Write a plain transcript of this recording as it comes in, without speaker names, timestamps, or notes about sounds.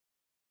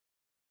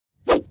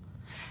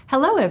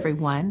Hello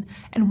everyone,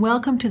 and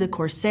welcome to the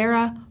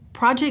Coursera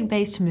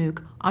project-based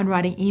MOOC on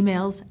writing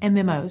emails and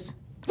memos.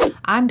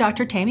 I'm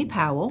Dr. Tammy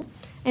Powell.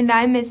 And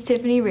I'm Ms.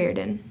 Tiffany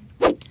Reardon.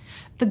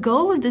 The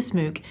goal of this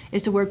MOOC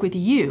is to work with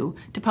you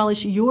to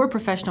polish your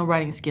professional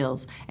writing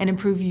skills and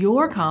improve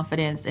your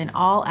confidence in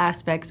all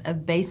aspects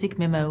of basic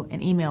memo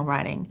and email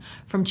writing,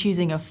 from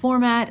choosing a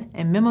format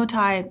and memo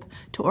type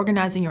to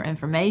organizing your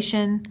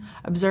information,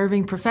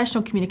 observing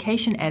professional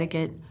communication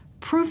etiquette,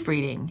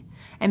 proofreading,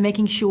 and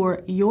making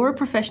sure your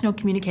professional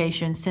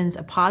communication sends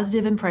a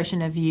positive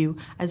impression of you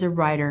as a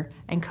writer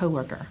and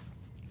coworker.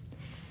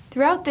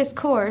 Throughout this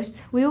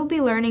course, we will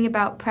be learning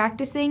about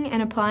practicing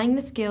and applying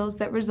the skills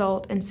that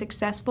result in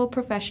successful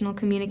professional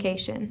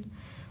communication.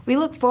 We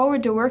look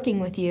forward to working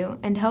with you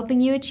and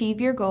helping you achieve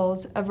your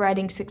goals of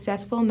writing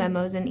successful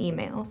memos and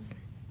emails.